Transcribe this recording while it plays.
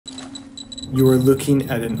You are looking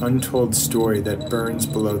at an untold story that burns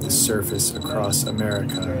below the surface across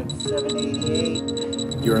America.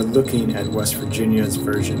 You are looking at West Virginia's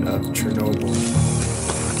version of Chernobyl.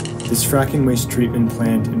 This fracking waste treatment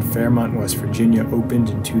plant in Fairmont, West Virginia opened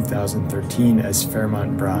in 2013 as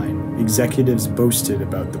Fairmont Brine. Executives boasted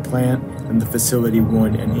about the plant, and the facility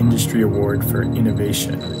won an industry award for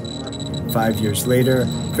innovation. 5 years later,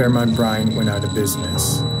 Fairmont Brine went out of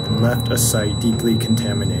business and left a site deeply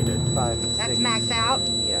contaminated. That's maxed out.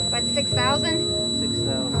 Yeah. But 6,000?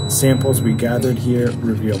 6,000. Samples we gathered here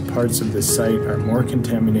reveal parts of the site are more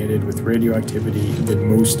contaminated with radioactivity than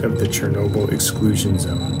most of the Chernobyl exclusion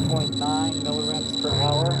zone. 0.9 milligrams per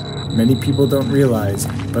hour. Many people don't realize,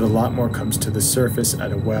 but a lot more comes to the surface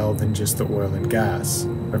at a well than just the oil and gas.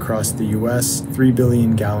 Across the US, 3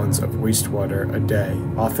 billion gallons of wastewater a day,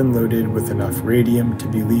 often loaded with enough radium to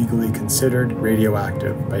be legally considered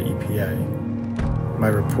radioactive by EPA. My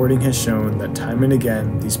reporting has shown that time and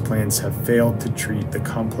again, these plants have failed to treat the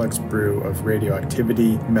complex brew of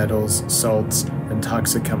radioactivity, metals, salts, and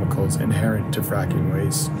toxic chemicals inherent to fracking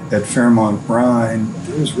waste. At Fairmont Brine,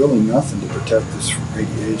 there was really nothing to protect us from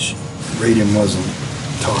radiation. Radium wasn't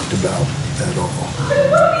talked about at all.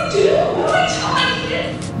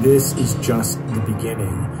 This is just the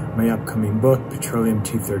beginning. My upcoming book,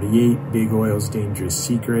 Petroleum-238, Big Oil's Dangerous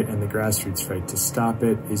Secret and the Grassroots Fight to Stop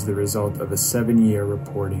It, is the result of a 7-year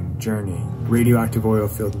reporting journey. Radioactive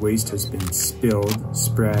oil-filled waste has been spilled,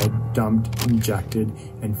 spread, dumped, injected,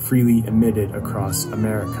 and freely emitted across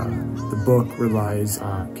America. The book relies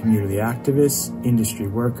on community activists, industry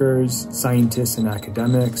workers, scientists and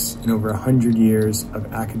academics, and over 100 years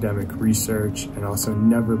of academic research, and also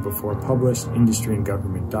never before published industry and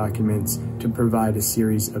government documents to provide a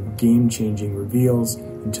series of game-changing reveals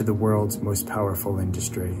into the world's most powerful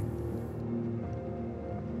industry.